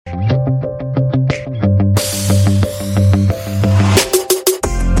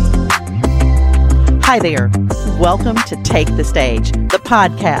Hi there. Welcome to Take the Stage, the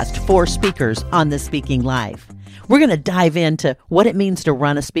podcast for speakers on the speaking life. We're going to dive into what it means to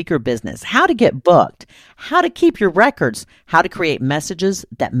run a speaker business, how to get booked, how to keep your records, how to create messages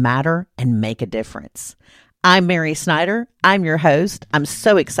that matter and make a difference. I'm Mary Snyder. I'm your host. I'm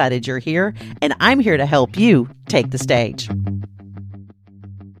so excited you're here, and I'm here to help you take the stage.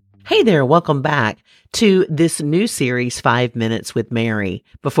 Hey there, welcome back to this new series, 5 Minutes with Mary.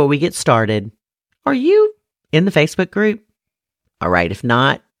 Before we get started, are you in the Facebook group? All right, if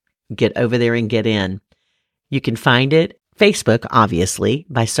not, get over there and get in. You can find it, Facebook, obviously,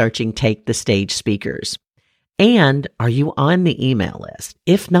 by searching Take the Stage Speakers. And are you on the email list?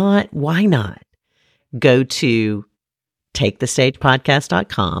 If not, why not? Go to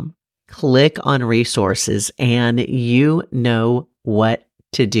takethestagepodcast.com, click on resources, and you know what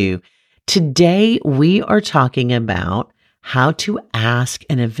to do. Today, we are talking about how to ask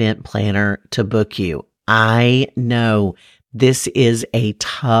an event planner to book you. I know this is a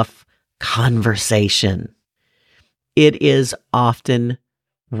tough conversation. It is often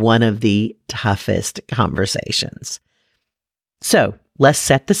one of the toughest conversations. So let's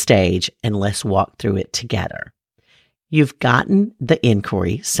set the stage and let's walk through it together. You've gotten the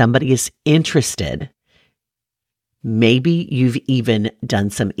inquiry. Somebody is interested. Maybe you've even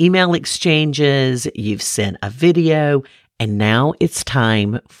done some email exchanges. You've sent a video, and now it's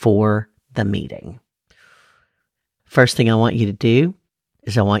time for the meeting. First thing I want you to do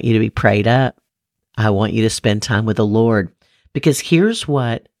is I want you to be prayed up. I want you to spend time with the Lord, because here's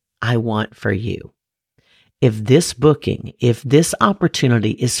what I want for you. If this booking, if this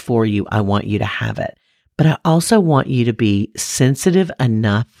opportunity is for you, I want you to have it. But I also want you to be sensitive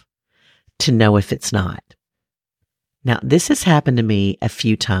enough to know if it's not. Now, this has happened to me a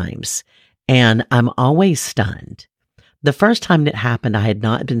few times, and I'm always stunned. The first time that happened, I had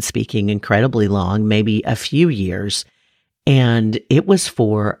not been speaking incredibly long, maybe a few years, and it was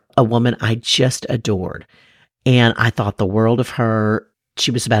for a woman I just adored. And I thought the world of her.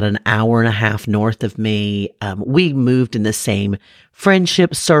 She was about an hour and a half north of me. We moved in the same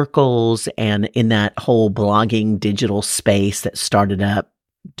friendship circles and in that whole blogging digital space that started up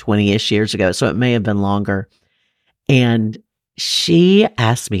 20-ish years ago. So it may have been longer. And she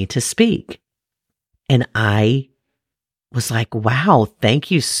asked me to speak. And I was like, wow,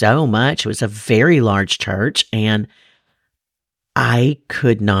 thank you so much. It was a very large church, and I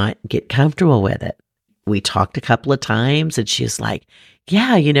could not get comfortable with it. We talked a couple of times, and she's like,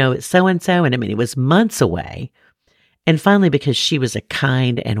 yeah, it's so-and-so. And I mean, it was months away. And finally, because she was a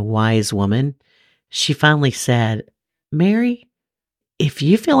kind and wise woman, she finally said, Mary, if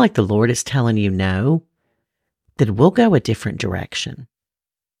you feel like the Lord is telling you no, then we'll go a different direction.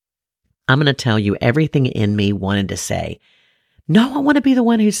 I'm going to tell you everything in me wanted to say, no, I want to be the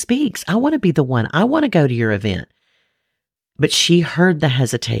one who speaks. I want to be the one. I want to go to your event. But she heard the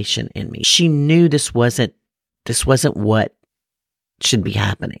hesitation in me. She knew this wasn't what should be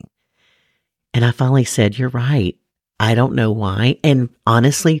happening. And I finally said, you're right. I don't know why. And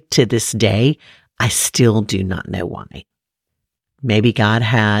honestly, to this day, I still do not know why. Maybe God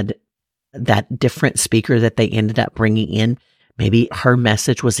had that different speaker that they ended up bringing in. Maybe her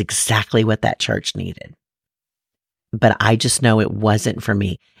message was exactly what that church needed. But I just know it wasn't for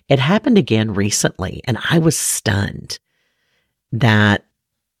me. It happened again recently, and I was stunned that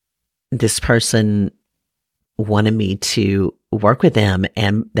this person wanted me to work with them,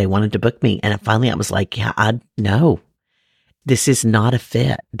 and they wanted to book me. And finally I was like, no, this is not a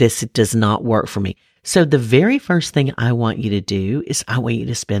fit. This does not work for me. So the very first thing I want you to do is I want you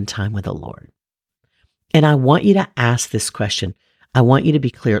to spend time with the Lord. And I want you to ask this question. I want you to be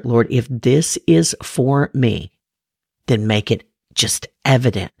clear, Lord, if this is for me, then make it just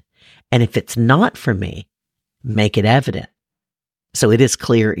evident. And if it's not for me, make it evident. So it is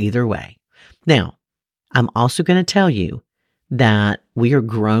clear either way. Now, I'm also going to tell you that we are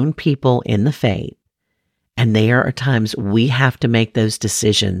grown people in the faith, and there are times we have to make those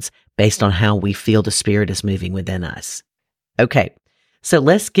decisions based on how we feel the Spirit is moving within us. Okay, so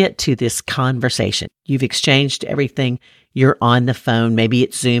let's get to this conversation. You've exchanged everything. You're on the phone. Maybe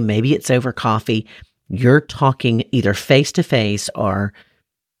it's Zoom. Maybe it's over coffee. You're talking either face-to-face or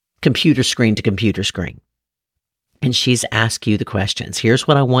computer screen to computer screen. And she's asked you the questions. Here's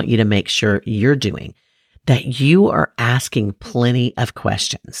what I want you to make sure you're doing, that you are asking plenty of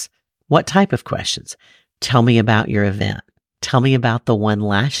questions. What type of questions? Tell me about your event. Tell me about the one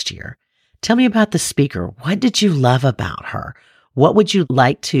last year. Tell me about the speaker. What did you love about her? What would you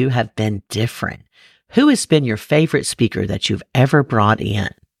like to have been different? Who has been your favorite speaker that you've ever brought in?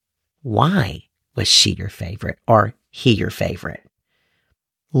 Why was she your favorite or he your favorite?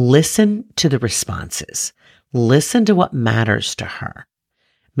 Listen to the responses. Listen to what matters to her.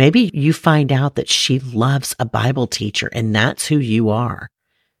 Maybe you find out that she loves a Bible teacher and that's who you are.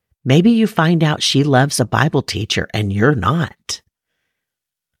 Maybe you find out she loves a Bible teacher and you're not.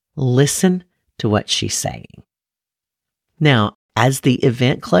 Listen to what she's saying. Now, as the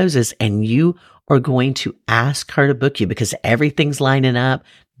event closes and you are going to ask her to book you because everything's lining up,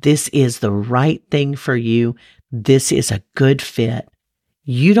 this is the right thing for you, this is a good fit,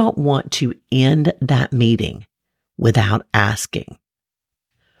 you don't want to end that meeting without asking,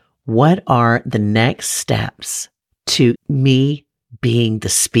 what are the next steps to me being the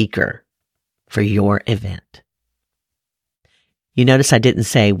speaker for your event? You notice I didn't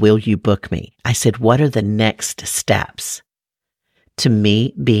say, will you book me? I said, what are the next steps to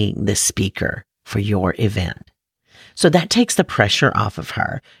me being the speaker for your event? So that takes the pressure off of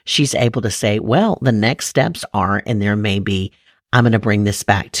her. She's able to say, well, the next steps are, and there may be, I'm going to bring this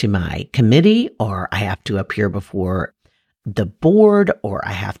back to my committee, or I have to appear before the board, or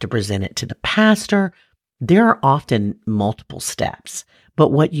I have to present it to the pastor. There are often multiple steps,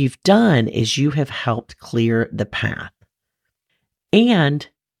 but what you've done is you have helped clear the path. And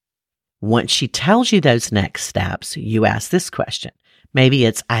once she tells you those next steps, you ask this question. Maybe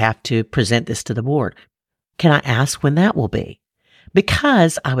it's, I have to present this to the board. Can I ask when that will be?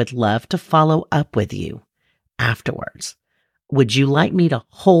 Because I would love to follow up with you afterwards. Would you like me to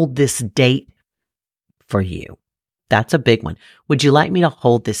hold this date for you? That's a big one. Would you like me to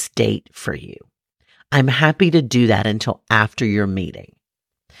hold this date for you? I'm happy to do that until after your meeting.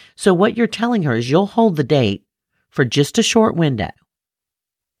 So what you're telling her is you'll hold the date for just a short window,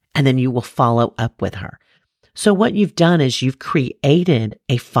 and then you will follow up with her. So what you've done is you've created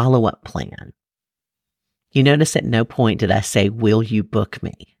a follow-up plan. You notice at no point did I say, will you book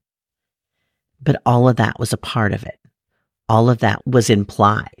me? But all of that was a part of it. All of that was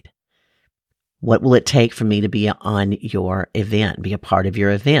implied. What will it take for me to be on your event, be a part of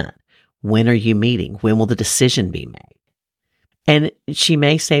your event? When are you meeting? When will the decision be made? And she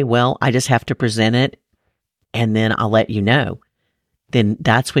may say, well, I just have to present it and then I'll let you know. Then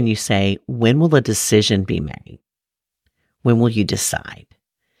that's when you say, when will a decision be made? When will you decide?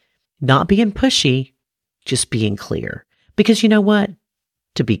 Not being pushy, just being clear. Because you know what?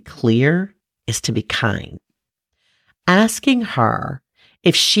 To be clear is to be kind. Asking her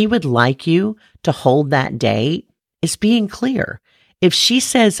if she would like you to hold that date is being clear. If she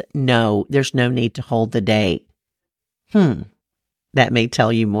says, no, there's no need to hold the date, that may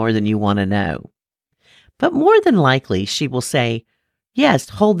tell you more than you want to know. But more than likely, she will say, yes,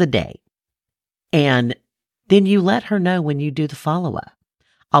 hold the date. And then you let her know when you do the follow-up.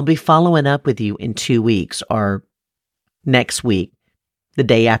 I'll be following up with you in 2 weeks or next week, the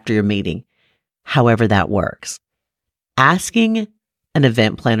day after your meeting, however that works. Asking an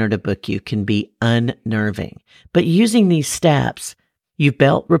event planner to book you can be unnerving, but using these steps, you've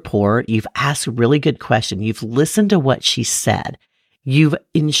built rapport, you've asked a really good question, you've listened to what she said, you've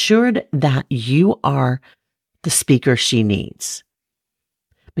ensured that you are the speaker she needs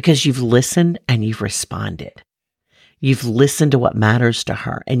because you've listened and you've responded. You've listened to what matters to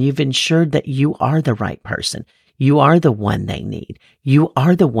her and you've ensured that you are the right person. You are the one they need. You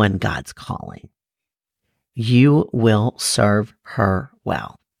are the one God's calling. You will serve her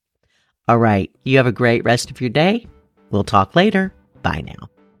well. All right. You have a great rest of your day. We'll talk later. Bye now.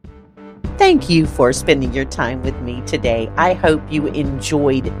 Thank you for spending your time with me today. I hope you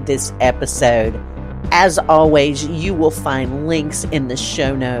enjoyed this episode. As always, you will find links in the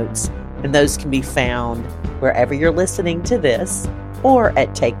show notes, and those can be found wherever you're listening to this or at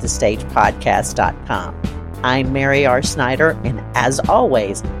takethestagepodcast.com. I'm Mary R. Snyder, and as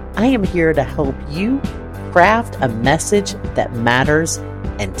always, I am here to help you craft a message that matters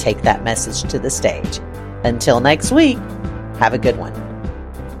and take that message to the stage. Until next week, have a good one.